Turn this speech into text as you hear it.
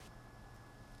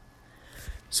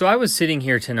So I was sitting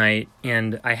here tonight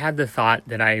and I had the thought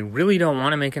that I really don't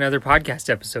want to make another podcast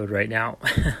episode right now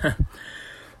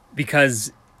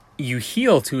because you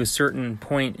heal to a certain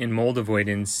point in mold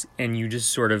avoidance and you just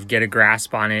sort of get a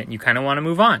grasp on it and you kind of want to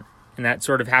move on. And that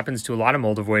sort of happens to a lot of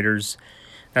mold avoiders.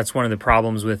 That's one of the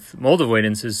problems with mold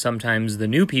avoidance is sometimes the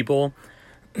new people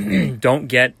don't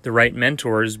get the right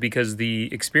mentors because the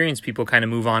experienced people kind of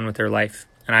move on with their life,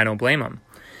 and I don't blame them.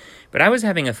 But I was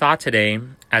having a thought today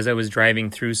as I was driving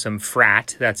through some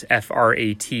FRAT, that's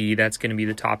F-R-A-T, that's going to be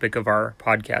the topic of our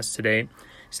podcast today,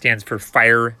 stands for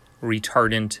Fire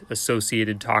Retardant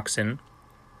Associated Toxin.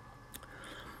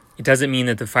 It doesn't mean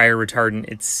that the fire retardant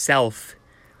itself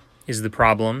is the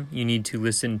problem. You need to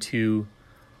listen to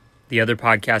the other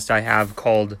podcast I have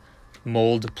called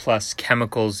Mold Plus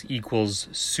Chemicals Equals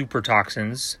Super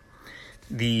Toxins.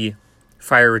 The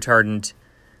fire retardant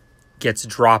gets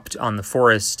dropped on the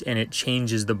forest and it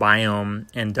changes the biome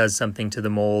and does something to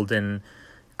the mold and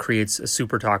creates a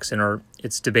super toxin, or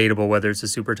it's debatable whether it's a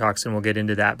super toxin. We'll get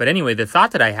into that. But anyway, the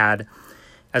thought that I had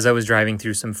as I was driving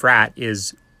through some FRAT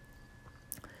is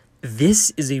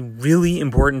this is a really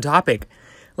important topic.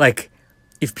 Like,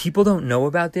 if people don't know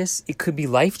about this, it could be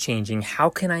life-changing. How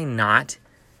can I not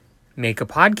make a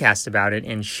podcast about it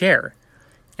and share?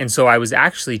 And so I was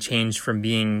actually changed from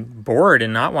being bored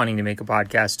and not wanting to make a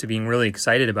podcast to being really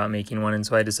excited about making one. And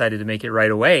so I decided to make it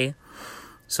right away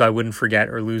so I wouldn't forget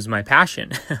or lose my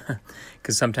passion.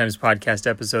 Because sometimes podcast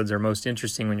episodes are most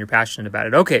interesting when you're passionate about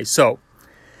it. Okay, so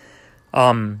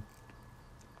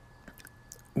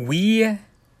we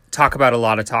talk about a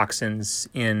lot of toxins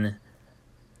in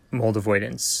mold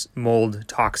avoidance, mold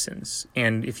toxins.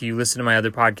 And if you listen to my other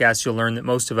podcasts, you'll learn that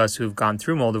most of us who have gone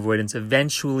through mold avoidance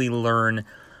eventually learn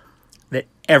that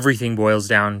everything boils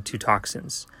down to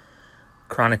toxins.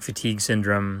 Chronic fatigue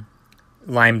syndrome,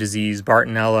 Lyme disease,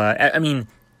 Bartonella. I mean,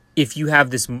 if you have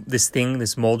this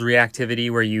mold reactivity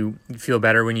where you feel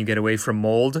better when you get away from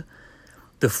mold,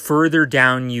 the further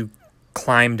down you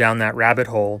climb down that rabbit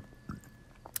hole,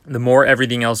 the more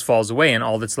everything else falls away and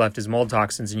all that's left is mold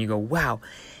toxins. And you go, wow,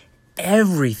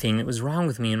 everything that was wrong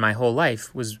with me in my whole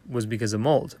life was because of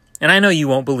mold. And I know you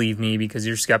won't believe me because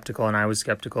you're skeptical and I was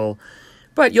skeptical,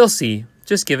 but you'll see.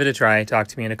 Just give it a try. Talk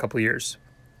to me in a couple years.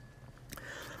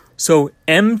 So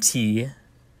MT,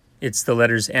 it's the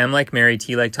letters M like Mary,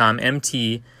 T like Tom.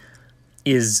 MT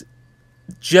is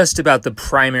just about the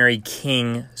primary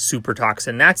king super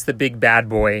toxin. That's the big bad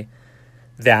boy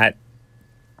that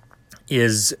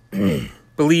is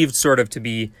believed sort of to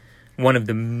be one of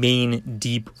the main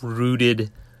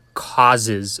deep-rooted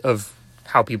causes of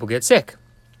how people get sick,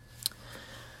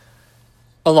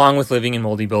 along with living in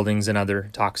moldy buildings and other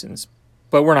toxins.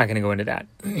 But we're not going to go into that.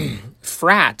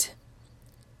 FRAT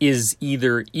is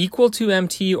either equal to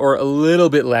MT or a little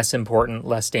bit less important,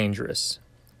 less dangerous.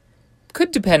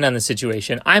 Could depend on the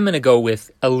situation. I'm going to go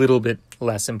with a little bit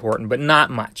less important, but not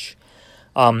much.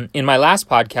 In my last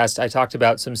podcast, I talked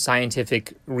about some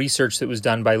scientific research that was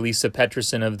done by Lisa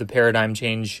Peterson of the Paradigm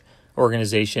Change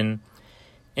organization,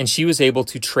 and she was able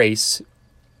to trace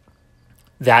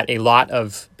that a lot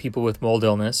of people with mold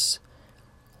illness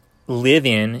live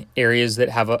in areas that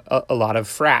have a lot of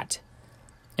FRAT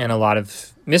and a lot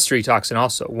of mystery toxin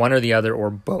also, one or the other or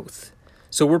both.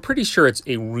 So we're pretty sure it's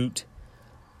a root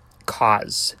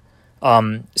cause.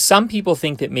 Some people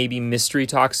think that maybe mystery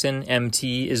toxin,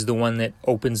 MT, is the one that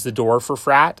opens the door for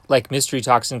FRAT. Like mystery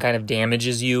toxin kind of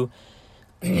damages you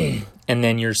and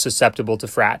then you're susceptible to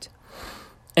FRAT.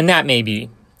 And that may be,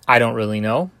 I don't really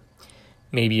know.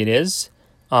 Maybe it is.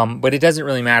 But it doesn't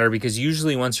really matter because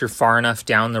usually once you're far enough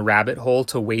down the rabbit hole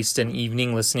to waste an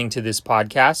evening listening to this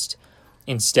podcast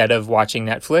instead of watching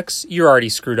Netflix, you're already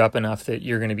screwed up enough that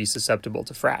you're going to be susceptible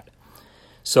to FRAT.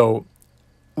 So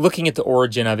looking at the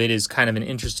origin of it is kind of an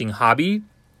interesting hobby,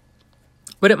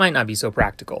 but it might not be so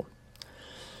practical.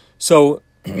 So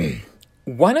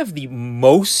one of the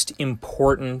most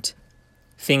important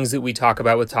things that we talk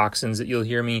about with toxins that you'll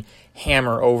hear me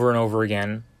hammer over and over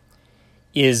again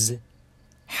is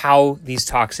how these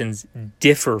toxins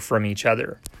differ from each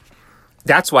other.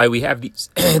 That's why we have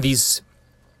these.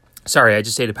 Sorry, I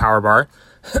just ate a power bar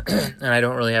and I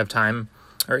don't really have time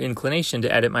or inclination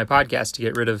to edit my podcast to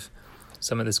get rid of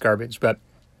some of this garbage, but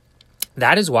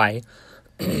that is why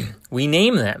we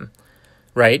name them,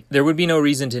 right? There would be no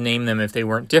reason to name them if they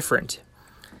weren't different.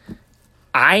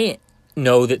 I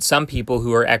know that some people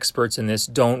who are experts in this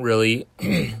don't really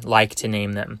like to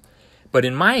name them. But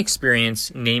in my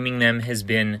experience, naming them has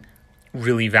been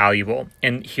really valuable.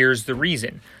 And here's the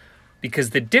reason.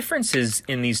 Because the differences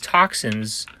in these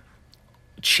toxins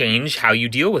change how you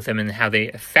deal with them and how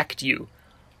they affect you.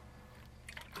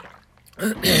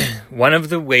 one of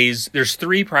the ways, there's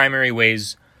three primary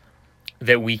ways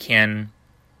that we can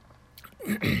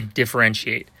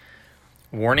differentiate: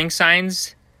 warning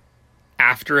signs,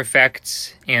 after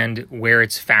effects, and where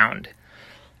it's found.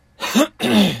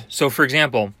 So, for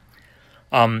example,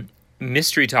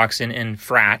 mystery toxin and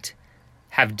FRAT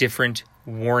have different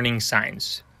warning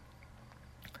signs.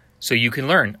 So you can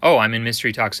learn, oh, I'm in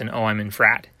mystery toxin, oh, I'm in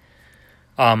FRAT.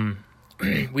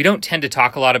 We don't tend to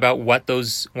talk a lot about what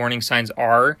those warning signs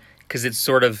are because it's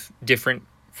sort of different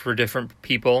for different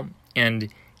people and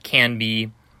can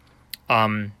be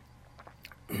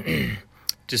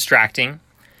distracting.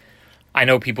 I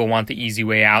know people want the easy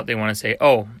way out. They want to say,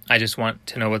 oh, I just want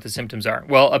to know what the symptoms are.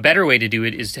 Well, a better way to do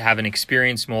it is to have an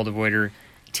experienced mold avoider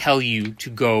tell you to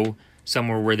go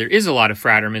somewhere where there is a lot of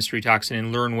FRAT or mystery toxin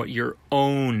and learn what your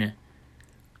own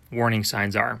warning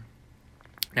signs are.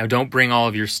 Now, don't bring all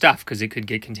of your stuff because it could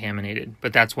get contaminated,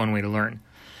 but that's one way to learn.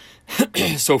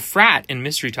 So FRAT and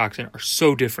mystery toxin are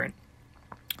so different.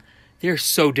 They're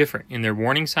so different in their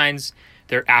warning signs,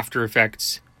 their after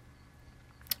effects,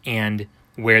 and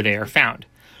where they are found.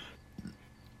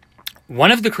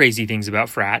 One of the crazy things about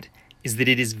FRAT is that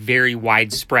it is very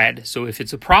widespread. So if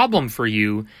it's a problem for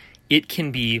you, it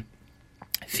can be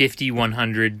 50,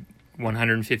 100,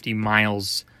 150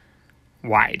 miles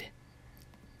wide.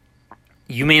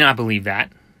 You may not believe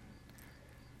that.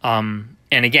 And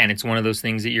again, it's one of those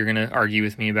things that you're going to argue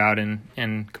with me about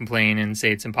and complain and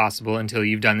say it's impossible until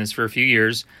you've done this for a few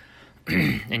years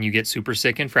and you get super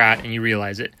sick in FRAT and you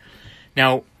realize it.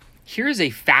 Now, here's a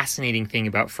fascinating thing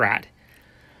about FRAT.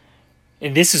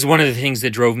 And this is one of the things that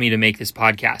drove me to make this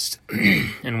podcast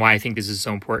and why I think this is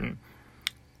so important.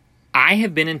 I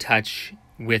have been in touch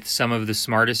with some of the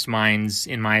smartest minds,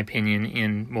 in my opinion,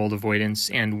 in mold avoidance.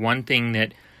 And one thing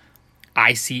that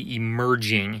I see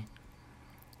emerging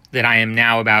that I am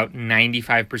now about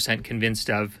 95% convinced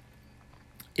of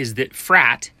is that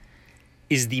FRAT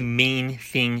is the main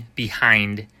thing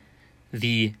behind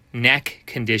the neck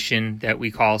condition that we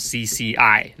call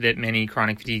CCI, that many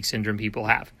chronic fatigue syndrome people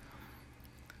have.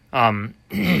 And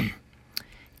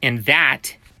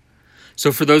that,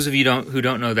 so for those of you who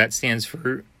don't know, that stands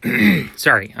for,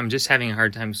 sorry, I'm just having a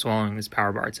hard time swallowing this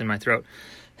power bar. It's in my throat.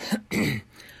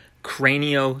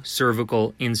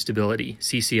 Craniocervical instability,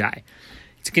 CCI.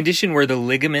 It's a condition where the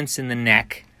ligaments in the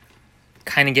neck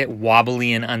kind of get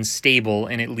wobbly and unstable,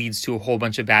 and it leads to a whole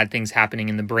bunch of bad things happening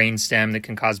in the brainstem that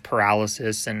can cause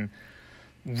paralysis and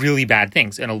really bad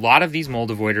things. And a lot of these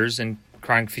mold avoiders and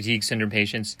chronic fatigue syndrome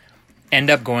patients end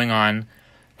up going on,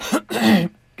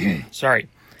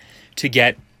 to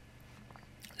get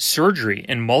surgery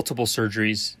and multiple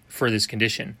surgeries for this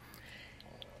condition.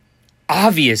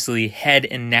 Obviously, head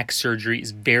and neck surgery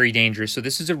is very dangerous, so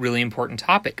this is a really important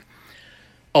topic.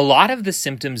 A lot of the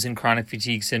symptoms in chronic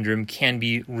fatigue syndrome can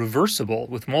be reversible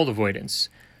with mold avoidance,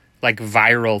 like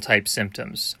viral type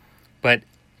symptoms. But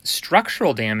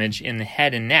structural damage in the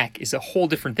head and neck is a whole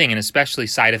different thing, and especially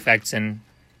side effects and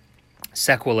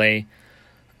sequelae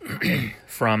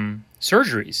from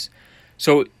surgeries.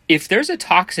 So if there's a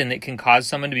toxin that can cause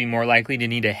someone to be more likely to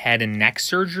need a head and neck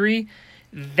surgery,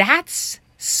 that's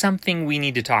something we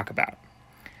need to talk about.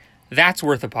 That's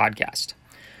worth a podcast.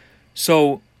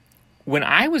 So when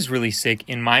I was really sick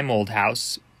in my mold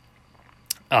house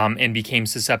and became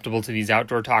susceptible to these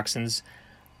outdoor toxins,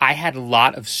 I had a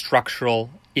lot of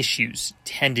structural issues,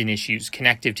 tendon issues,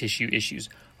 connective tissue issues,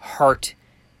 heart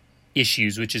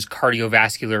issues, which is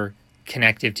cardiovascular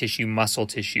connective tissue, muscle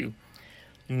tissue,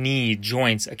 knee,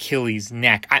 joints, Achilles,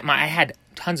 neck. I had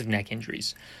tons of neck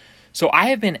injuries. So I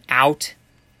have been out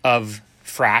of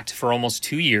FRAT for almost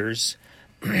 2 years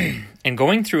and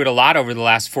going through it a lot over the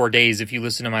last 4 days. If you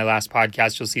listen to my last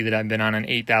podcast, you'll see that I've been on an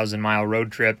 8,000-mile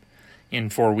road trip in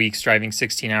 4 weeks, driving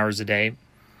 16 hours a day.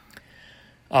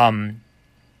 I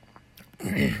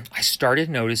started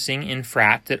noticing in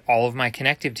FRAT that all of my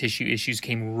connective tissue issues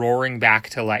came roaring back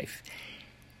to life.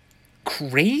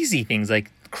 Crazy things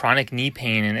like chronic knee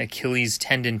pain and Achilles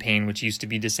tendon pain, which used to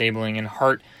be disabling, and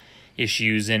heart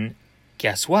issues. And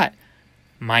guess what?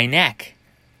 My neck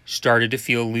started to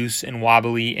feel loose and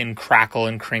wobbly and crackle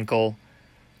and crinkle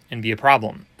and be a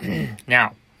problem.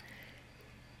 Now,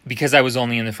 because I was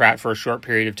only in the FRAT for a short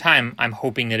period of time, I'm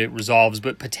hoping that it resolves,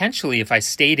 but potentially if I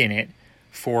stayed in it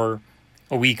for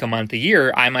a week, a month, a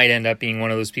year, I might end up being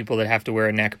one of those people that have to wear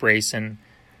a neck brace and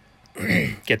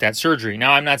get that surgery.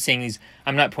 Now, I'm not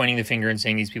pointing the finger and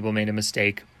saying these people made a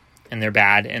mistake and they're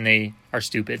bad and they are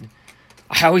stupid.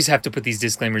 I always have to put these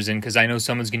disclaimers in because I know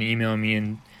someone's going to email me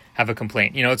and have a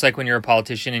complaint. You know, it's like when you're a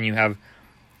politician and you have,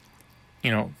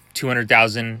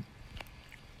 200,000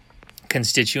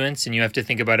 constituents and you have to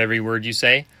think about every word you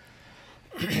say.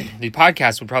 The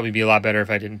podcast would probably be a lot better if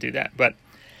I didn't do that. But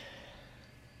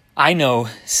I know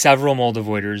several mold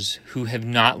avoiders who have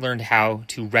not learned how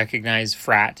to recognize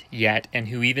FRAT yet, and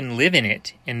who even live in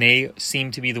it, and they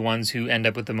seem to be the ones who end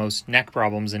up with the most neck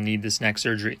problems and need this neck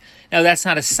surgery. Now, that's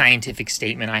not a scientific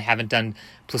statement. I haven't done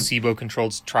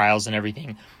placebo-controlled trials and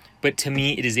everything, but to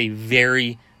me, it is a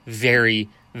very, very,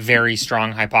 very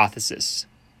strong hypothesis.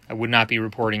 I would not be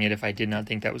reporting it if I did not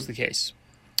think that was the case.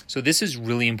 So this is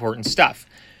really important stuff.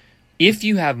 If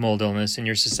you have mold illness and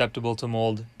you're susceptible to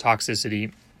mold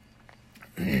toxicity,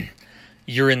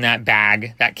 you're in that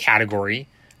bag, that category,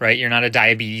 right? You're not a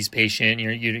diabetes patient.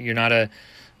 You're not a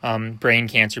brain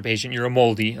cancer patient. You're a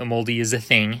moldy. A moldy is a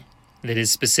thing that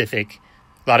is specific.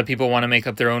 A lot of people want to make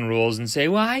up their own rules and say,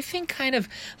 well, I think kind of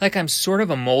like I'm sort of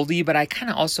a moldy, but I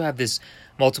kind of also have this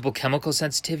multiple chemical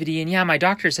sensitivity. And yeah, my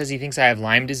doctor says he thinks I have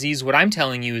Lyme disease. What I'm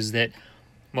telling you is that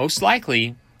most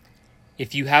likely,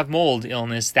 if you have mold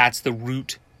illness, that's the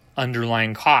root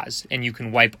underlying cause. And you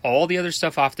can wipe all the other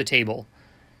stuff off the table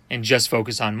and just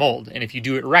focus on mold. And if you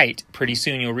do it right, pretty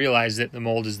soon you'll realize that the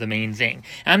mold is the main thing.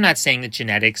 And I'm not saying that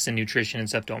genetics and nutrition and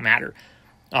stuff don't matter.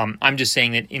 I'm just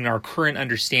saying that in our current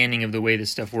understanding of the way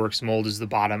this stuff works, mold is the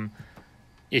bottom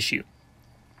issue.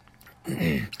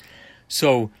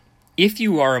 So if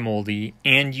you are a moldy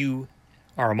and you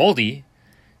are a moldy,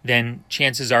 then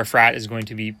chances are FRAT is going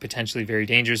to be potentially very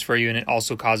dangerous for you, and it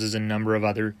also causes a number of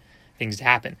other things to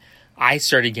happen. I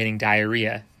started getting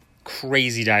diarrhea,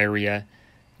 crazy diarrhea,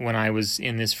 when I was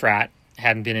in this FRAT,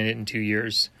 hadn't been in it in 2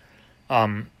 years,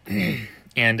 and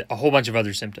a whole bunch of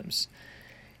other symptoms.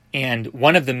 And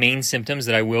one of the main symptoms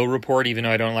that I will report, even though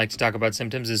I don't like to talk about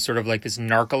symptoms, is sort of like this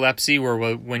narcolepsy,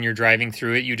 where when you're driving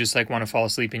through it, you just like want to fall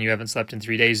asleep and you haven't slept in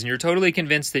 3 days, and you're totally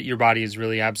convinced that your body is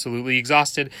really absolutely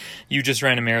exhausted. You just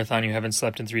ran a marathon, you haven't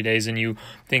slept in 3 days, and you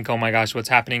think, oh my gosh, what's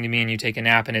happening to me? And you take a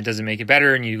nap and it doesn't make it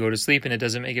better, and you go to sleep and it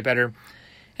doesn't make it better.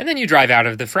 And then you drive out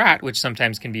of the FRAT, which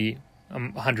sometimes can be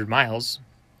 100 miles,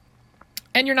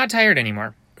 and you're not tired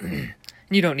anymore. And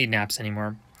you don't need naps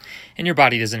anymore. And your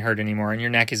body doesn't hurt anymore, and your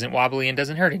neck isn't wobbly and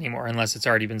doesn't hurt anymore, unless it's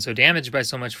already been so damaged by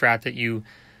so much FRAT that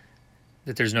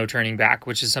there's no turning back,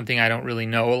 which is something I don't really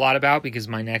know a lot about because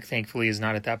my neck, thankfully, is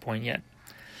not at that point yet.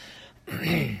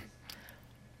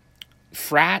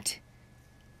 FRAT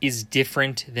is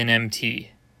different than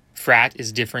MT. FRAT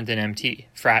is different than MT.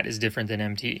 FRAT is different than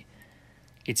MT.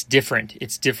 It's different.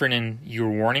 It's different in your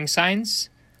warning signs.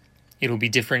 It'll be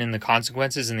different in the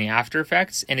consequences and the after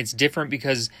effects, and it's different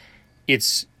because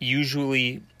it's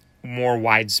usually more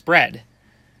widespread.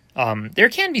 There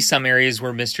can be some areas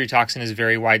where mystery toxin is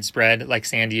very widespread, like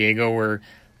San Diego, where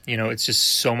it's just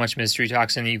so much mystery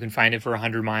toxin that you can find it for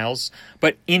 100 miles.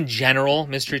 But in general,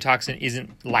 mystery toxin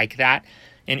isn't like that,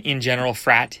 and in general,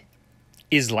 FRAT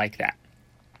is like that.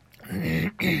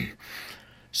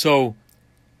 So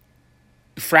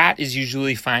FRAT is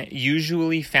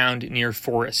usually found near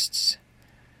forests.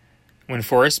 When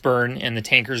forests burn and the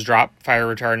tankers drop fire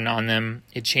retardant on them,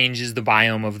 it changes the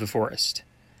biome of the forest.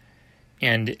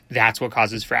 And that's what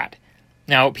causes FRAT.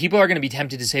 Now, people are going to be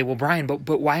tempted to say, well, Brian,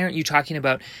 but why aren't you talking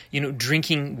about,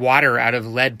 drinking water out of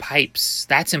lead pipes?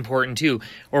 That's important too.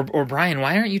 Or Brian,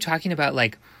 why aren't you talking about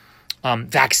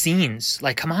vaccines?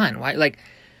 Like, come on. Why?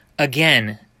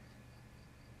 Again,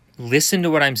 listen to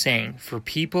what I'm saying. For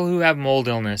people who have mold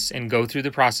illness and go through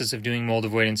the process of doing mold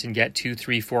avoidance and get 2,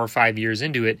 3, 4, 5 years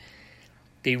into it,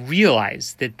 they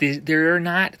realize that there are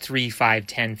not 3, 5,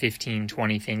 10, 15,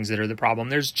 20 things that are the problem.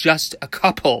 There's just a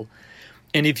couple.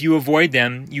 And if you avoid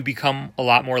them, you become a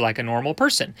lot more like a normal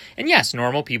person. And yes,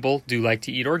 normal people do like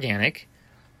to eat organic.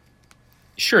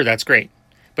 Sure, that's great.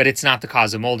 But it's not the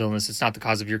cause of mold illness. It's not the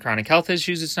cause of your chronic health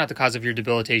issues. It's not the cause of your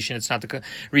debilitation. It's not the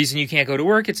reason you can't go to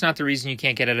work. It's not the reason you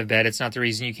can't get out of bed. It's not the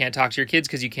reason you can't talk to your kids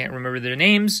because you can't remember their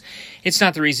names. It's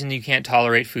not the reason you can't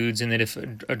tolerate foods and that if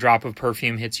a drop of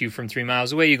perfume hits you from 3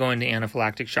 miles away, you go into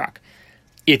anaphylactic shock.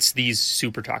 It's these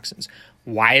super toxins.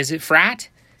 Why is it FRAT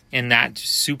and that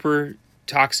super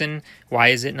toxin? Why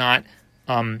is it not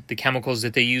the chemicals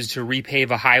that they use to repave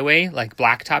a highway, like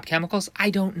blacktop chemicals?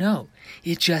 I don't know.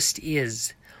 It just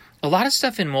is. A lot of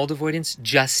stuff in mold avoidance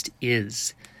just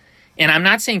is. And I'm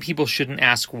not saying people shouldn't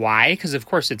ask why, because of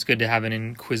course it's good to have an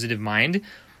inquisitive mind.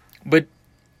 But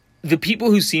the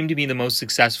people who seem to be the most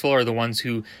successful are the ones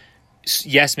who,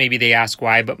 yes, maybe they ask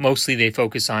why, but mostly they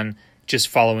focus on just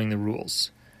following the rules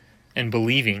and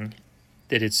believing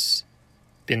that it's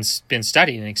been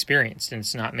studied and experienced and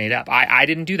it's not made up. I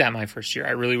didn't do that my first year.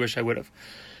 I really wish I would have.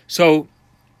 So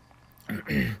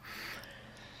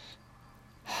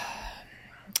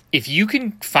if you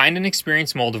can find an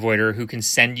experienced mold avoider who can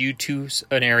send you to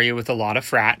an area with a lot of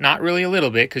FRAT, not really a little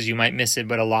bit because you might miss it,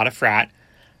 but a lot of FRAT,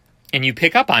 and you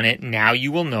pick up on it, now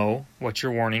you will know what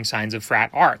your warning signs of FRAT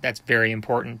are. That's very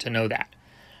important to know that.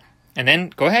 And then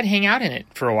go ahead, hang out in it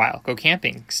for a while. Go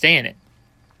camping, stay in it.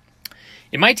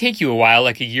 It might take you a while,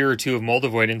 like a year or two of mold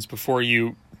avoidance, before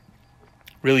you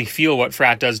really feel what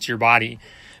FRAT does to your body.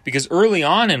 Because early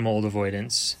on in mold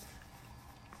avoidance,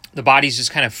 the body's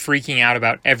just kind of freaking out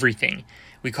about everything.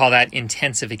 We call that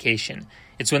intensification.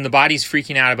 It's when the body's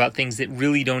freaking out about things that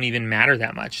really don't even matter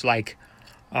that much, like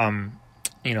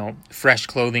fresh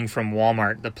clothing from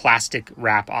Walmart, the plastic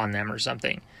wrap on them or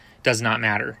something. Does not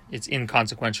matter. It's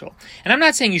inconsequential. And I'm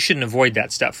not saying you shouldn't avoid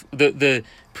that stuff. The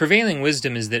prevailing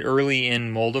wisdom is that early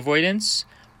in mold avoidance,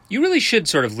 you really should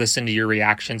sort of listen to your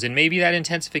reactions, and maybe that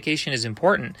intensification is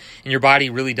important, and your body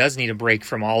really does need a break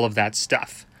from all of that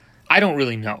stuff. I don't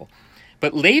really know.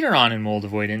 But later on in mold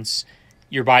avoidance,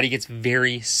 your body gets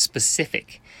very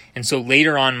specific. And so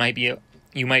later on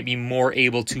you might be more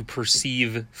able to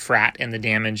perceive FRAT and the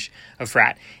damage of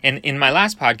FRAT. And in my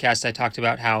last podcast, I talked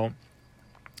about how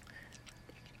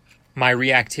my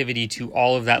reactivity to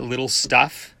all of that little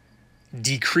stuff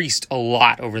decreased a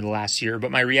lot over the last year,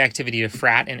 but my reactivity to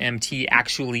FRAT and MT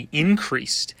actually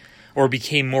increased or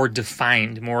became more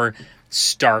defined, more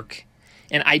stark.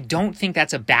 And I don't think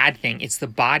that's a bad thing. It's the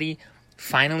body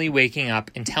finally waking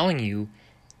up and telling you,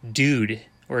 dude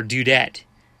or dudette,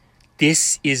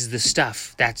 this is the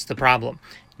stuff. That's the problem.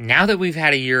 Now that we've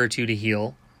had a year or two to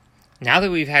heal, now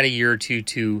that we've had a year or two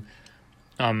to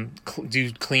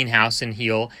do clean house and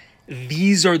heal,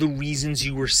 these are the reasons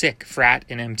you were sick, FRAT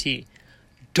and MT.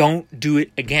 Don't do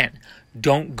it again.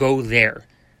 Don't go there.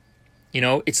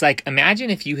 It's like, imagine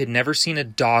if you had never seen a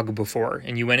dog before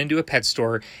and you went into a pet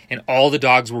store and all the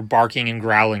dogs were barking and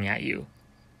growling at you.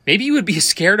 Maybe you would be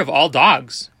scared of all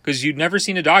dogs because you'd never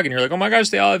seen a dog and you're like, oh my gosh,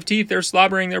 they all have teeth. They're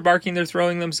slobbering, they're barking, they're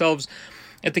throwing themselves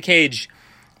at the cage.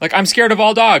 Like, I'm scared of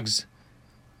all dogs.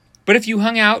 But if you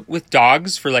hung out with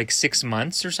dogs for like 6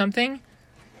 months or something,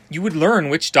 you would learn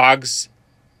which dogs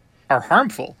are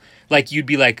harmful. Like, you'd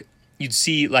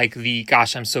see like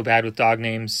gosh, I'm so bad with dog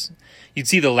names. You'd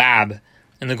see the lab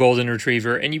and the golden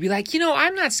retriever, and you'd be like,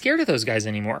 I'm not scared of those guys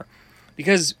anymore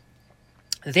because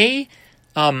they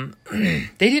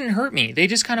didn't hurt me. They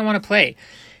just kind of want to play.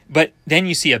 But then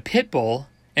you see a pit bull,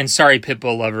 and sorry, pit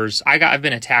bull lovers, I've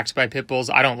been attacked by pit bulls.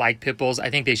 I don't like pit bulls. I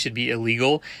think they should be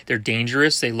illegal. They're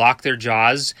dangerous. They lock their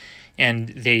jaws, and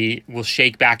they will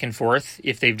shake back and forth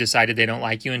if they've decided they don't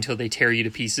like you until they tear you to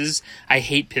pieces. I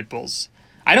hate pit bulls.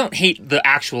 I don't hate the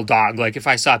actual dog. Like, if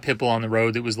I saw a pit bull on the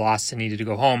road that was lost and needed to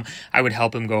go home, I would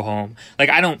help him go home. Like,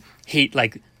 I don't hate,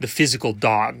 like, the physical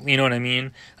dog. You know what I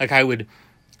mean? Like, I would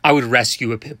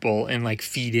rescue a pit bull and, like,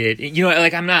 feed it.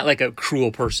 Like, I'm not, like, a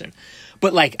cruel person.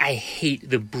 But, like, I hate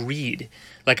the breed.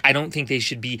 Like, I don't think they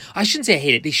should be... I shouldn't say I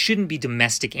hate it. They shouldn't be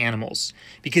domestic animals.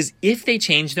 Because if they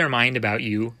change their mind about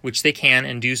you, which they can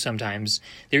and do sometimes,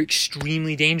 they're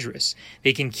extremely dangerous.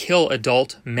 They can kill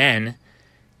adult men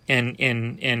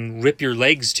and rip your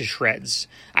legs to shreds.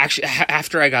 Actually,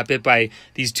 after I got bit by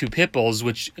these 2 pit bulls,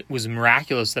 which was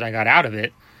miraculous that I got out of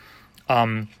it,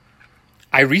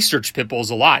 I researched pit bulls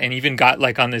a lot and even got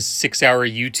like on this 6-hour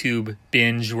YouTube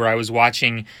binge where I was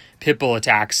watching pit bull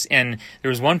attacks. And there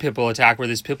was one pit bull attack where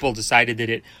this pit bull decided that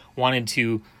it wanted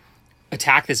to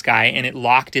attack this guy, and it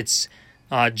locked its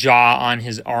jaw on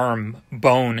his arm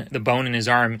bone, the bone in his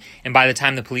arm. And by the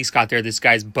time the police got there, this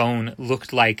guy's bone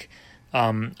looked like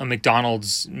a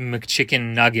McDonald's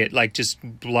McChicken nugget, like just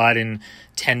blood and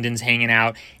tendons hanging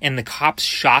out. And the cops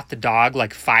shot the dog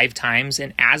like 5 times.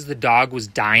 And as the dog was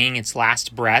dying its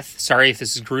last breath, sorry if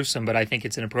this is gruesome, but I think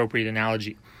it's an appropriate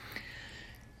analogy.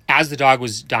 As the dog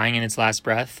was dying in its last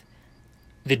breath,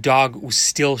 the dog was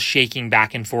still shaking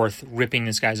back and forth, ripping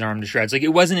this guy's arm to shreds. Like, it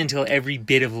wasn't until every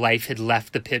bit of life had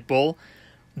left the pit bull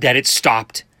that it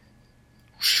stopped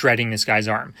shredding this guy's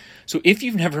arm. So if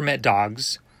you've never met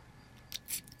dogs,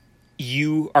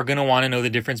 you are going to want to know the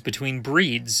difference between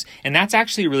breeds. And that's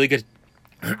actually a really good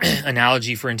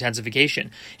analogy for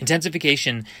intensification.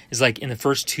 Intensification is like in the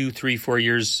first 2, 3, 4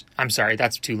 years. I'm sorry,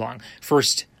 that's too long.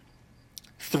 First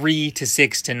 3 to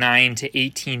 6 to 9 to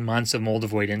 18 months of mold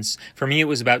avoidance. For me, it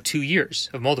was about 2 years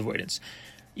of mold avoidance.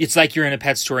 It's like you're in a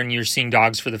pet store and you're seeing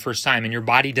dogs for the first time and your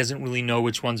body doesn't really know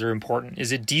which ones are important.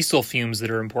 Is it diesel fumes that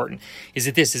are important? Is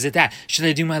it this? Is it that? Should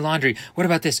I do my laundry? What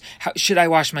about this? Should I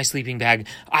wash my sleeping bag?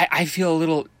 I feel a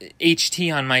little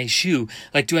HT on my shoe.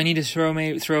 Like, do I need to throw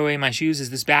away my shoes?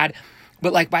 Is this bad?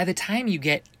 But like, by the time you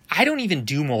get... I don't even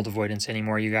do mold avoidance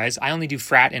anymore, you guys. I only do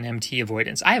FRAT and MT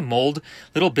avoidance. I have mold,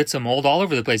 little bits of mold all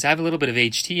over the place. I have a little bit of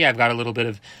HT. I've got a little bit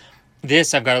of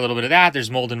this. I've got a little bit of that.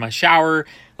 There's mold in my shower.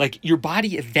 Like, your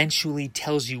body eventually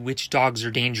tells you which dogs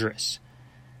are dangerous.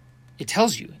 it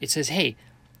tells you, it says, hey,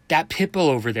 that pit bull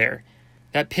over there,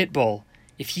 that pit bull,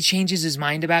 if he changes his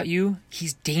mind about you,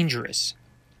 he's dangerous.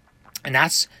 And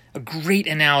that's a great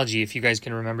analogy if you guys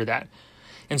can remember that.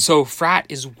 And so FRAT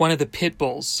is one of the pit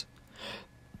bulls.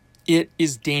 It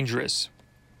is dangerous.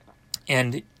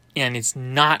 And it's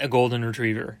not a golden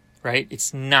retriever, right?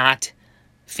 It's not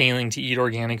failing to eat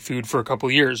organic food for a couple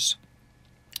years.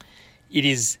 It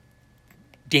is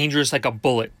dangerous like a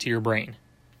bullet to your brain.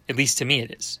 At least to me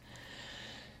it is.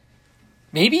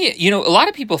 Maybe, a lot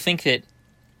of people think that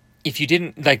if you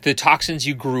didn't, like the toxins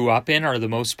you grew up in are the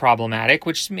most problematic,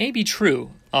 which may be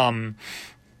true.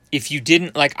 If you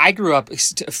didn't, like I grew up,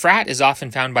 FRAT is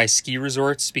often found by ski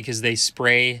resorts because they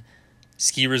spray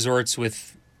ski resorts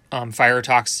with fire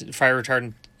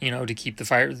retardant, to keep the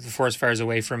forest fires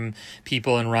away from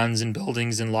people and runs and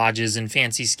buildings and lodges and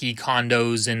fancy ski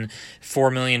condos and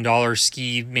 $4 million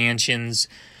ski mansions.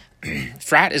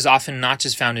 FRAT is often not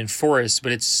just found in forests,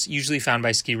 but it's usually found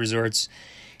by ski resorts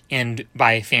and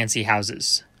by fancy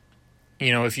houses.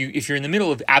 If you're in the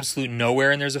middle of absolute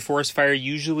nowhere and there's a forest fire,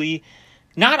 usually,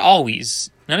 not always,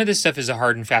 none of this stuff is a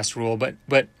hard and fast rule,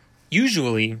 but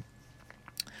usually,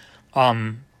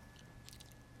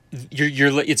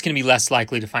 it's going to be less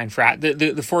likely to find FRAT.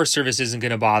 The Forest Service isn't going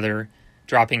to bother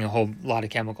dropping a whole lot of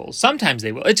chemicals. Sometimes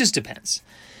they will. It just depends.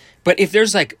 But if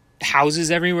there's like houses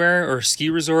everywhere or a ski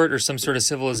resort or some sort of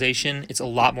civilization, it's a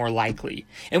lot more likely.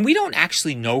 And we don't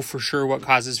actually know for sure what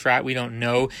causes FRAT. We don't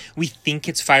know. We think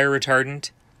it's fire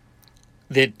retardant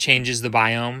that changes the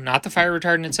biome, not the fire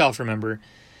retardant itself, remember.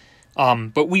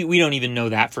 But we don't even know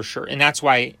that for sure. And that's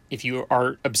why if you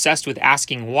are obsessed with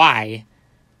asking why,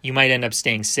 you might end up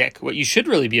staying sick. What you should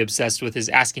really be obsessed with is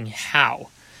asking how.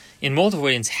 In mold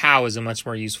avoidance, how is a much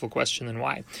more useful question than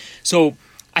why. So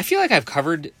I feel like I've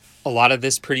covered a lot of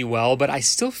this pretty well, but I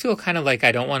still feel kind of like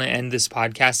I don't want to end this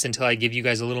podcast until I give you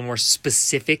guys a little more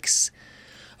specifics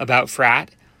about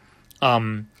FRAT.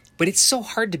 But it's so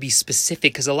hard to be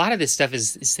specific because a lot of this stuff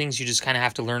is things you just kind of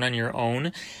have to learn on your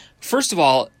own. First of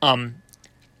all,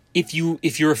 if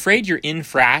you're afraid you're in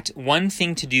FRAT, one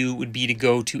thing to do would be to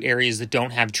go to areas that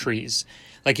don't have trees.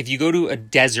 Like if you go to a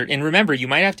desert, and remember, you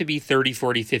might have to be 30,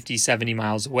 40, 50, 70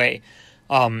 miles away.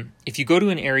 If you go to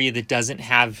an area that doesn't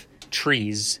have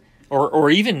trees, or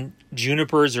even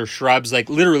junipers or shrubs, like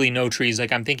literally no trees,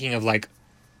 like I'm thinking of like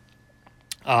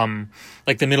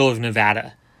the middle of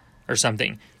Nevada or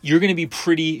something, you're going to be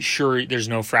pretty sure there's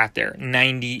no FRAT there,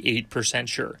 98%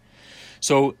 sure.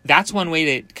 So that's one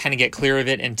way to kind of get clear of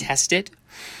it and test it.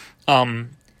 Mold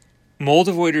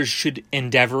avoiders should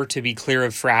endeavor to be clear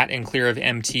of FRAT and clear of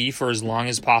MT for as long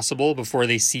as possible before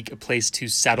they seek a place to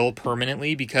settle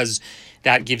permanently, because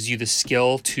that gives you the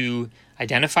skill to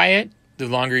identify it. The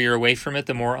longer you're away from it,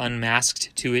 the more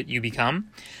unmasked to it you become,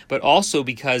 but also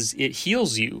because it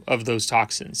heals you of those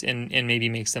toxins and maybe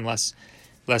makes them less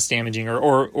damaging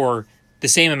or the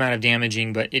same amount of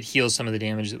damaging, but it heals some of the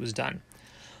damage that was done.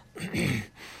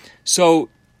 So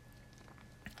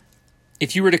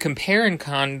if you were to compare and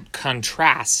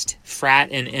contrast FRAT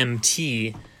and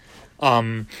MT,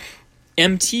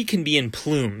 MT can be in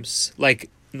plumes, like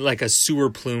a sewer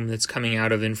plume that's coming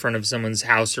out of in front of someone's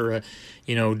house or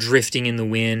drifting in the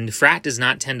wind. FRAT does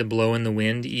not tend to blow in the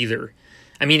wind either.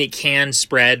 I mean, it can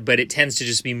spread, but it tends to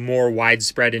just be more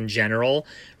widespread in general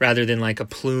rather than like a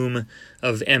plume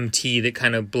of MT that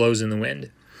kind of blows in the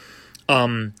wind.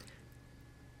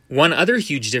 One other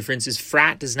huge difference is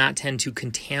FRAT does not tend to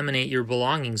contaminate your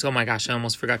belongings. Oh my gosh, I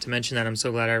almost forgot to mention that. I'm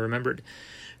so glad I remembered.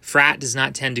 FRAT does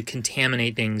not tend to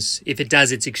contaminate things. If it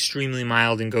does, it's extremely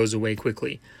mild and goes away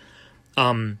quickly.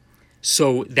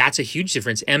 So that's a huge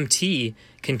difference. MT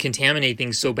can contaminate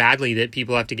things so badly that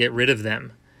people have to get rid of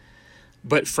them.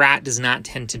 But FRAT does not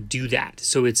tend to do that.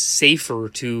 So it's safer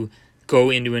to go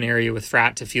into an area with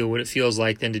FRAT to feel what it feels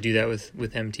like than to do that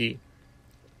with MT.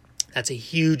 That's a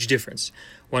huge difference.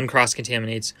 One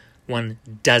cross-contaminates, one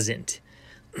doesn't.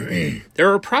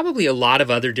 There are probably a lot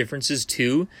of other differences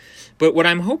too, but what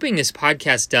I'm hoping this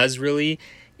podcast does really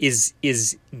is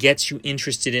gets you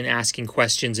interested in asking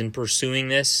questions and pursuing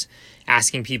this,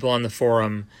 asking people on the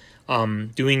forum,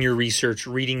 doing your research,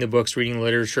 reading the books, reading the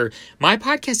literature. My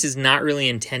podcast is not really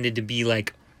intended to be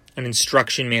like an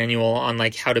instruction manual on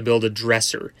like how to build a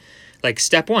dresser. Like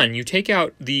step one, you take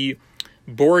out the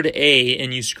board A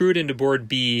and you screw it into board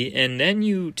B, and then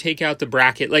you take out the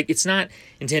bracket. Like it's not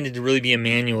intended to really be a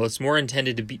manual. It's more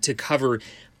intended to cover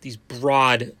these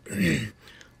broad,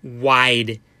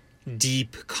 wide,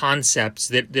 deep concepts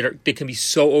that can be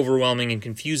so overwhelming and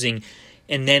confusing.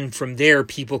 And then from there,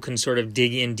 people can sort of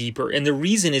dig in deeper. And the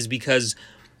reason is because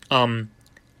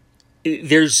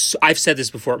I've said this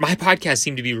before, my podcasts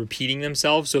seem to be repeating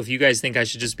themselves. So if you guys think I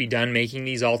should just be done making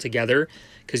these all together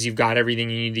because you've got everything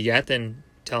you need to get, then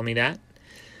tell me that.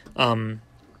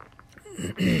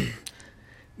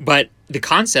 But the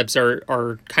concepts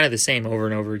are kind of the same over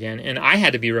and over again. And I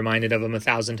had to be reminded of them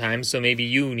 1,000 times. So maybe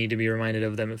you need to be reminded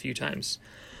of them a few times.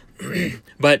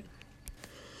 But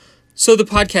so the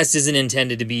podcast isn't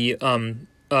intended to be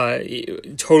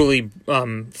totally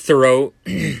thorough.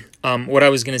 What I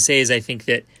was going to say is I think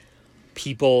that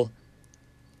people,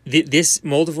 this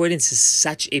mold avoidance is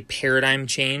such a paradigm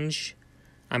change.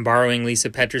 I'm borrowing Lisa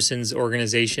Pettersson's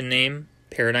organization name,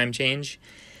 Paradigm Change,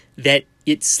 that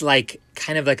it's like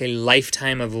kind of like a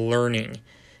lifetime of learning.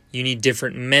 You need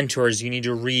different mentors. You need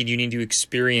to read. You need to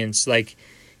experience. Like,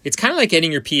 it's kind of like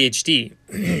getting your PhD.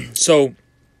 So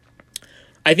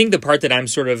I think the part that I'm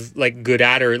sort of like good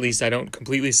at, or at least I don't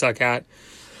completely suck at,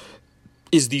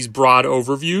 is these broad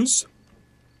overviews.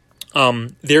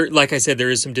 Like I said, there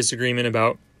is some disagreement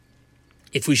about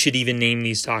if we should even name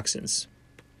these toxins.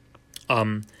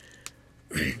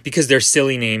 Because they're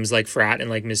silly names like FRAT and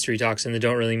like mystery toxin that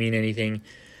don't really mean anything.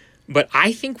 But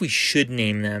I think we should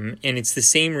name them. And it's the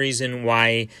same reason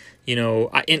why,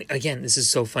 and again, this is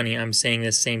so funny. I'm saying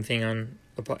this same thing on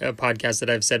a podcast that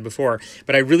I've said before,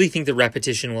 but I really think the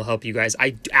repetition will help you guys.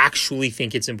 I actually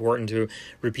think it's important to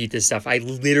repeat this stuff. I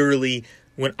literally,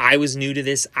 when I was new to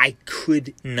this, I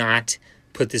could not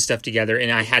put this stuff together,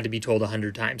 and I had to be told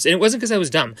 100 times. And it wasn't because I was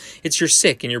dumb. It's you're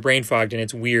sick and you're brain fogged and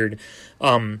it's weird.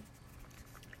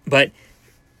 But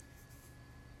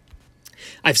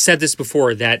I've said this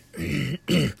before, that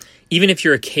even if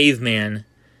you're a caveman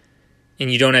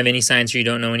and you don't have any science or you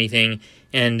don't know anything,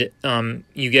 and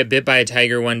you get bit by a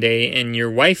tiger one day and your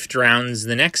wife drowns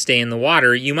the next day in the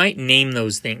water, you might name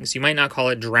those things. You might not call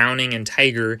it drowning and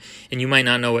tiger, and you might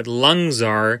not know what lungs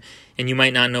are, and you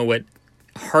might not know what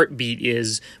heartbeat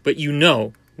is, but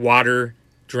water,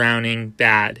 drowning,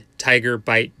 bad, tiger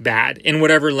bite, bad, in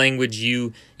whatever language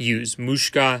you use.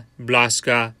 Mushka,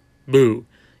 blaska, boo.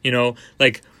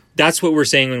 Like, that's what we're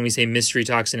saying when we say mystery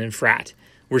toxin and FRAT.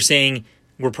 We're saying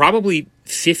we're probably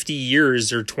 50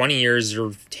 years or 20 years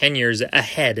or 10 years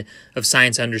ahead of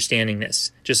science understanding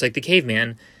this. Just like the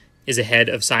caveman is ahead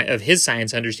of his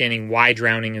science understanding why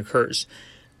drowning occurs.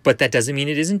 But that doesn't mean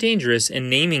it isn't dangerous, and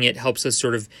naming it helps us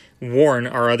sort of warn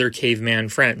our other caveman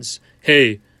friends.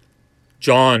 Hey,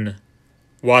 John,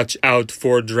 watch out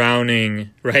for drowning,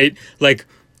 right? Like,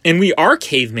 and we are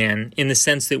caveman in the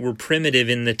sense that we're primitive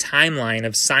in the timeline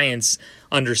of science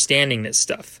understanding this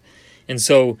stuff. And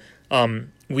so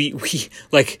we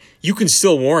like, you can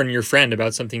still warn your friend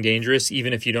about something dangerous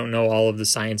even if you don't know all of the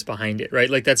science behind it, right?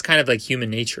 Like, that's kind of like human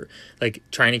nature, like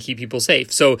trying to keep people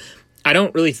safe. So I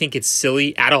don't really think it's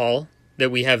silly at all that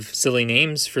we have silly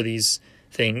names for these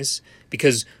things,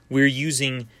 because we're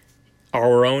using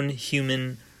our own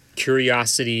human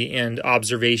curiosity and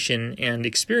observation and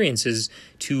experiences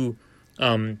to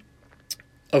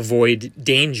avoid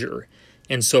danger.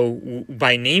 And so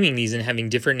by naming these and having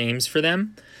different names for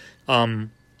them,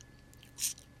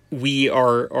 we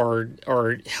are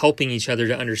helping each other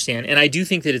to understand. And I do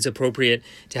think that it's appropriate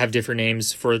to have different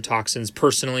names for toxins.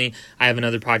 Personally, I have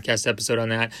another podcast episode on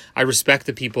that. I respect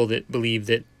the people that believe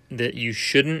that you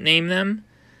shouldn't name them.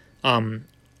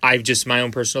 My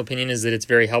own personal opinion is that it's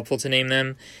very helpful to name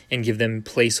them and give them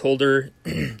placeholder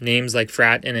names like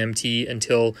FRAT and MT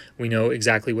until we know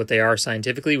exactly what they are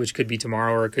scientifically, which could be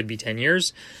tomorrow or it could be 10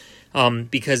 years,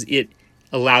 because it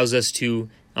allows us to,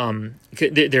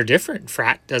 they're different.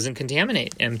 FRAT doesn't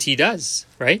contaminate. MT does,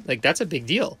 right? Like, that's a big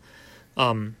deal.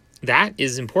 That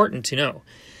is important to know.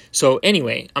 So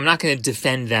anyway, I'm not going to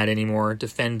defend that anymore,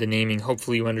 defend the naming.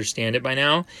 Hopefully you understand it by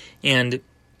now. And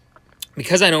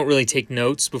because I don't really take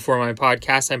notes before my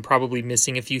podcast, I'm probably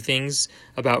missing a few things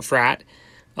about FRAT.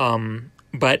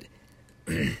 But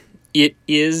it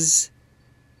is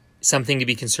something to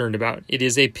be concerned about. It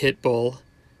is a pit bull,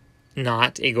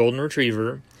 not a golden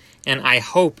retriever. And I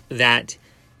hope that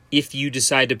if you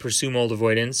decide to pursue mold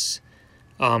avoidance,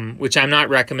 which I'm not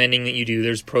recommending that you do,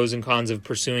 there's pros and cons of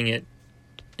pursuing it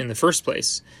in the first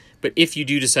place. But if you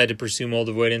do decide to pursue mold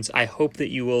avoidance, I hope that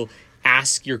you will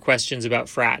ask your questions about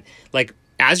FRAT. Like,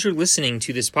 as you're listening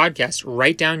to this podcast,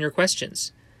 write down your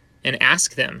questions and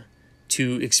ask them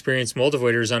to experienced mold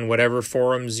avoiders on whatever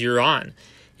forums you're on,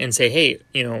 and say, hey,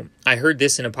 I heard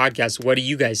this in a podcast. What do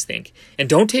you guys think? And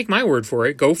don't take my word for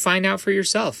it. Go find out for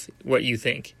yourself what you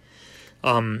think.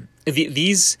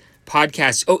 These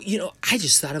podcasts, I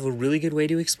just thought of a really good way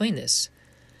to explain this.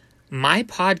 My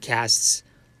podcasts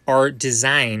are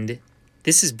designed.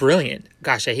 This is brilliant.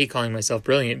 Gosh, I hate calling myself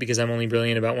brilliant because I'm only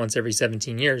brilliant about once every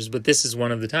 17 years, but this is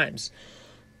one of the times.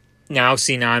 now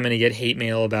I'm going to get hate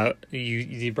mail about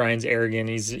you. Brian's arrogant.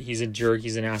 He's a jerk.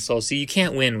 He's an asshole. See, you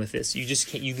can't win with this. You just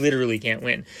can't. You literally can't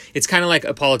win. It's kind of like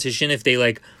a politician if they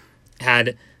like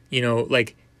had,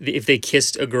 like if they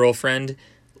kissed a girlfriend,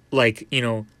 like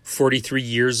 43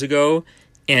 years ago,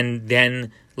 and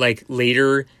then like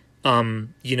later,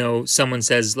 someone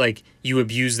says like you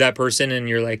abused that person, and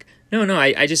you're like, no,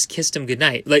 I just kissed him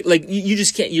goodnight. Like you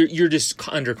just can't. You're just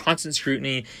under constant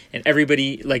scrutiny, and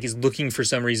everybody like is looking for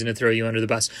some reason to throw you under the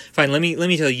bus. Fine, let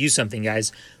me tell you something,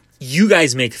 guys. You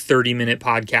guys make 30-minute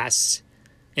podcasts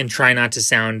and try not to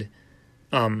sound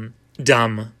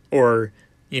dumb or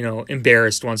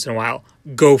embarrassed once in a while.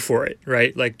 Go for it,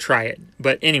 right? Like try it.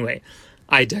 But anyway,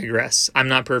 I digress. I'm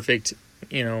not perfect,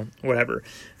 whatever.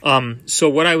 So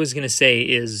what I was gonna say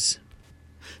is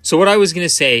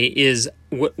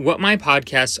what my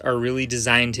podcasts are really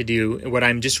designed to do, what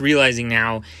I'm just realizing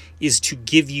now, is to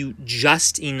give you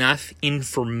just enough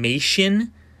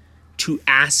information to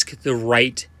ask the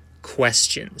right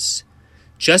questions.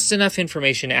 Just enough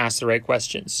information to ask the right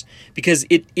questions. Because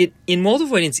in mold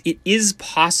avoidance, it is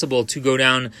possible to go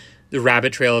down the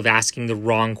rabbit trail of asking the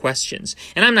wrong questions.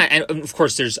 And of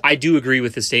course, I do agree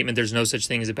with the statement, there's no such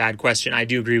thing as a bad question. I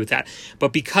do agree with that.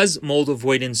 But because mold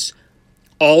avoidance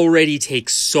already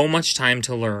takes so much time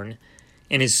to learn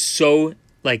and is so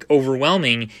like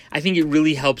overwhelming, I think it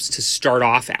really helps to start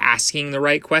off asking the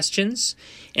right questions.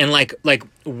 And like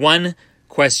one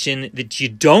question that you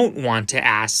don't want to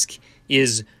ask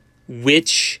is,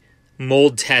 which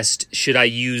mold test should I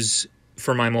use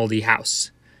for my moldy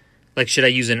house? Like, should I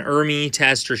use an ERMI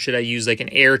test or should I use like an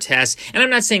air test? And I'm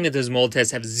not saying that those mold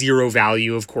tests have zero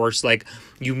value, of course. Like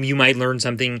you might learn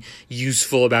something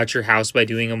useful about your house by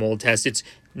doing a mold test.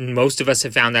 Most of us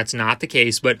have found that's not the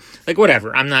case, but like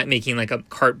whatever. I'm not making like a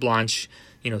carte blanche,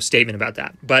 statement about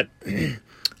that. But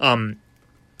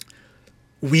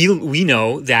we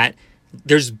know that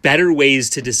there's better ways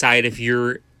to decide if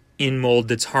you're in mold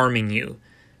that's harming you.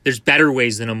 There's better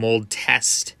ways than a mold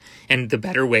test. And the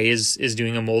better way is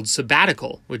doing a mold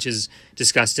sabbatical, which is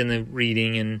discussed in the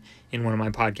reading and in one of my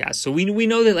podcasts. So we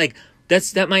know that like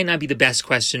that might not be the best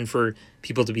question for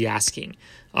people to be asking.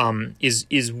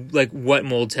 Is like, what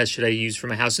mold test should I use for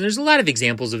my house? And there's a lot of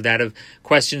examples of that, of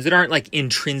questions that aren't like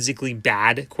intrinsically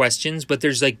bad questions, but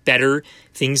there's like better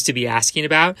things to be asking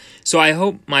about. So I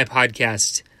hope my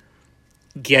podcast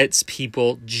gets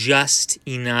people just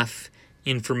enough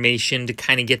information to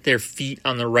kind of get their feet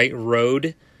on the right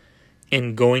road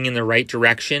and going in the right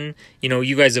direction.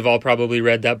 You guys have all probably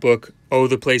read that book, Oh,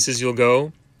 the Places You'll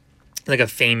Go. Like a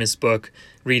famous book.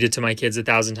 Read it to my kids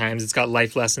 1,000 times. It's got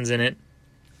life lessons in it.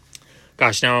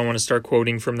 Gosh, now I want to start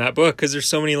quoting from that book because there's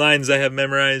so many lines I have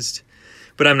memorized.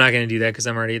 But I'm not going to do that because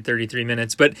I'm already at 33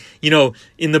 minutes. But,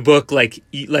 in the book, like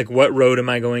what road am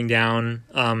I going down?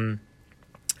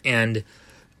 And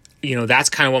that's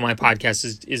kind of what my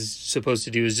podcast is supposed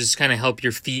to do, is just kind of help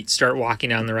your feet start walking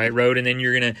down the right road. And then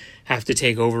you're going to have to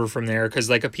take over from there, because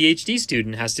like a PhD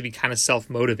student has to be kind of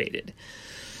self-motivated.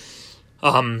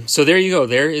 So there you go.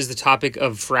 There is the topic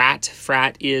of FRAT.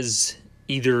 FRAT is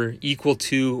either equal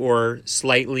to or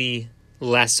slightly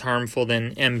less harmful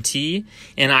than MT.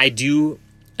 And I do,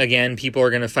 again, people are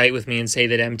going to fight with me and say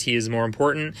that MT is more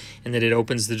important and that it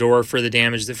opens the door for the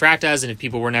damage that FRAT does. And if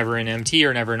people were never in MT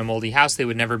or never in a moldy house, they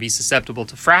would never be susceptible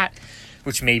to FRAT,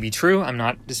 which may be true. I'm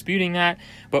not disputing that.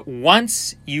 But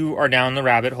once you are down the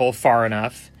rabbit hole far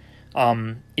enough,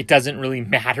 it doesn't really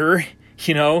matter.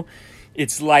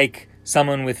 It's like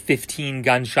someone with 15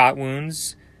 gunshot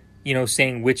wounds,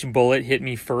 saying which bullet hit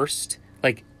me first.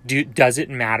 Like, does it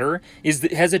matter?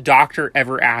 Has a doctor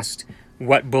ever asked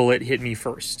what bullet hit me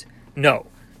first? No,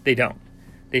 they don't.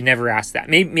 They never ask that.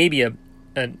 Maybe an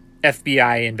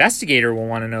FBI investigator will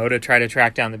want to know to try to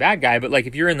track down the bad guy. But like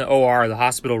if you're in the OR, the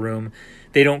hospital room,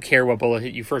 they don't care what bullet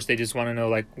hit you first. They just want to know,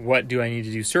 like, what do I need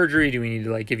to do surgery? Do we need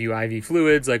to like give you IV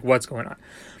fluids? Like, what's going on?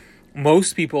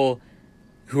 Most people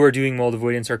who are doing mold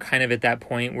avoidance are kind of at that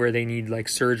point where they need like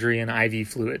surgery and IV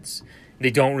fluids.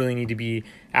 They don't really need to be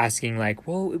asking like,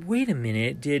 well, wait a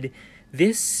minute, did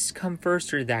this come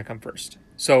first or did that come first?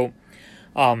 So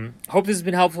hope this has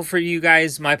been helpful for you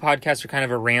guys. My podcasts are kind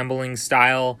of a rambling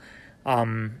style.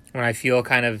 When I feel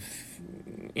kind of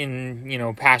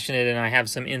passionate and I have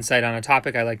some insight on a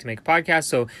topic, I like to make a podcast.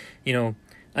 So,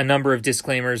 a number of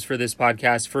disclaimers for this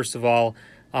podcast. First of all,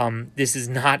 this is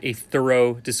not a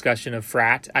thorough discussion of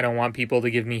FRAT. I don't want people to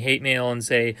give me hate mail and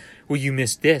say, well, you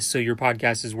missed this, so your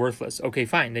podcast is worthless. Okay,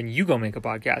 fine. Then you go make a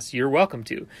podcast. You're welcome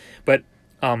to. But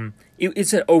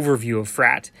it's an overview of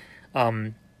FRAT,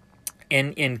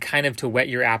 and kind of to whet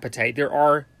your appetite. There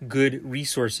are good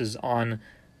resources on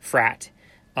FRAT.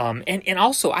 And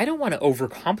also, I don't want to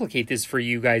overcomplicate this for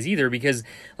you guys either, because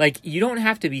like you don't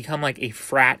have to become like a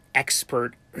frat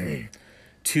expert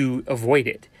to avoid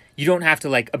it. You don't have to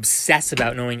like obsess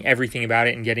about knowing everything about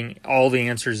it and getting all the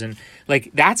answers. And like,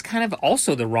 that's kind of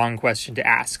also the wrong question to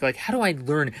ask. Like, how do I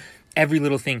learn every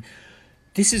little thing?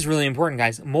 This is really important,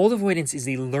 guys. Mold avoidance is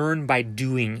a learn by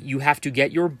doing. You have to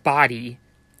get your body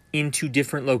into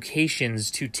different locations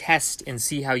to test and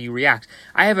see how you react.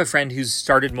 I have a friend who's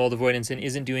started mold avoidance and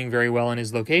isn't doing very well in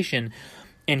his location,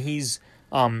 and he's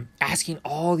asking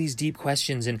all these deep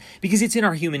questions, and because it's in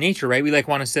our human nature, right? We like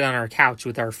want to sit on our couch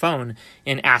with our phone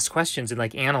and ask questions and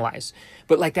like analyze.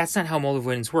 But like, that's not how mold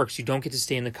avoidance works. You don't get to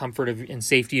stay in the comfort of and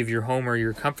safety of your home or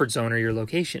your comfort zone or your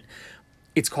location.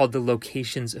 It's called the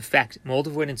locations effect. Mold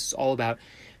avoidance is all about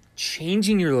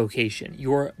changing your location.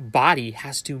 Your body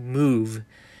has to move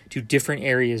to different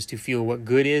areas to feel what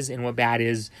good is and what bad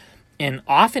is. And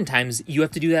oftentimes you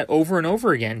have to do that over and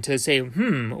over again to say,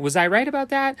 was I right about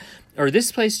that? Or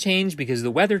this place changed because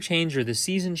the weather changed or the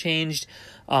season changed.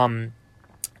 There's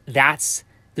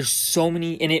so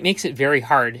many, and it makes it very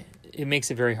hard. It makes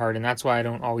it very hard. And that's why I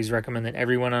don't always recommend that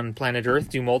everyone on planet Earth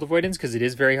do mold avoidance, because it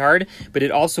is very hard, but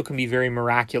it also can be very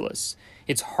miraculous.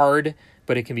 It's hard,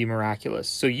 but it can be miraculous.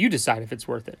 So you decide if it's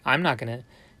worth it. I'm not going to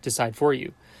decide for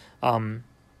you.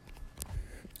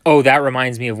 Oh, that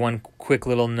reminds me of one quick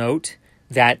little note.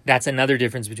 That's another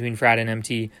difference between FRAT and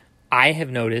MT. I have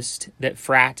noticed that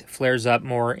FRAT flares up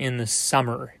more in the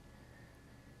summer,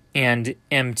 and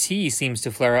MT seems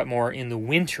to flare up more in the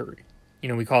winter.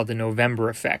 We call it the November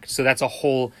effect. So that's a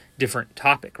whole different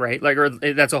topic, right? Or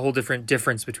that's a whole different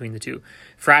difference between the two.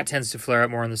 FRAT tends to flare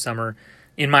up more in the summer,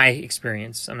 in my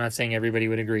experience. I'm not saying everybody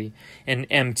would agree. And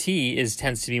MT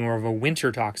tends to be more of a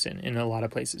winter toxin in a lot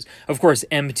of places. Of course,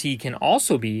 MT can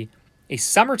also be a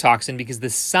summer toxin because the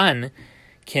sun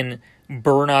can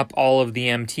burn up all of the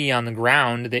MT on the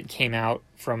ground that came out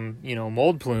from,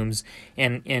 mold plumes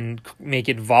and make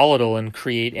it volatile and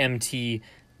create MT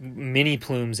mini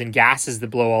plumes and gases that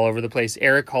blow all over the place.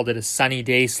 Eric called it a sunny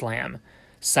day slam,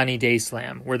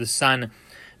 where the sun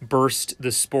burst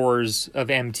the spores of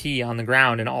MT on the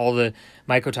ground and all the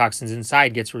mycotoxins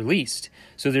inside gets released.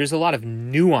 So there's a lot of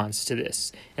nuance to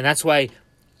this. And that's why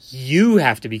you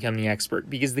have to become the expert,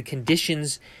 because the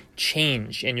conditions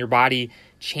change and your body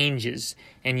changes,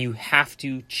 and you have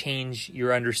to change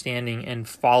your understanding and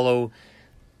follow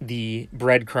the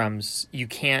breadcrumbs. You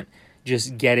can't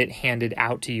just get it handed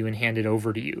out to you and handed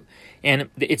over to you. And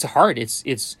it's hard.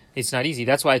 It's not easy.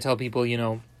 That's why I tell people,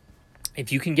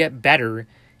 if you can get better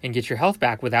and get your health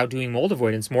back without doing mold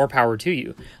avoidance, more power to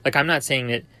you. Like, I'm not saying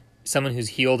that someone who's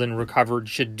healed and recovered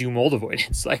should do mold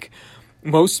avoidance. Like,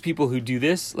 most people who do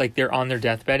this, like, they're on their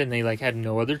deathbed and they like had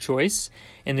no other choice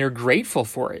and they're grateful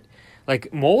for it.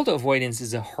 Like, mold avoidance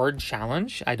is a hard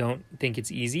challenge. I don't think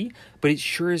it's easy, but it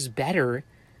sure is better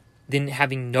than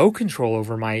having no control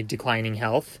over my declining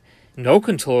health, no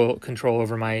control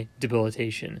over my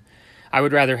debilitation. I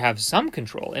would rather have some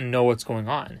control and know what's going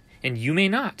on. And you may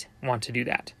not want to do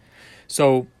that.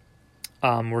 So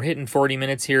we're hitting 40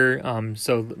 minutes here.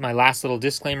 So my last little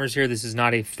disclaimers here. This is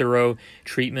not a thorough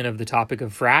treatment of the topic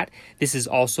of FRAT. This is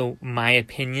also my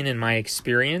opinion and my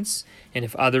experience. And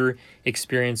if other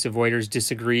experienced avoiders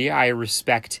disagree, I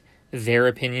respect their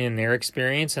opinion and their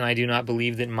experience. And I do not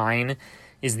believe that mine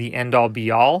is the end-all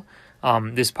be-all.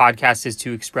 This podcast is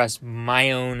to express my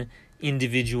own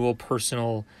individual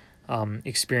personal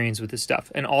experience with this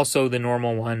stuff. And also the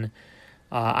normal one,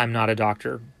 I'm not a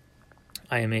doctor.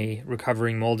 I am a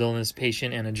recovering mold illness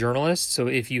patient and a journalist. So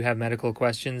if you have medical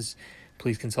questions,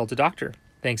 please consult a doctor.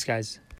 Thanks, guys.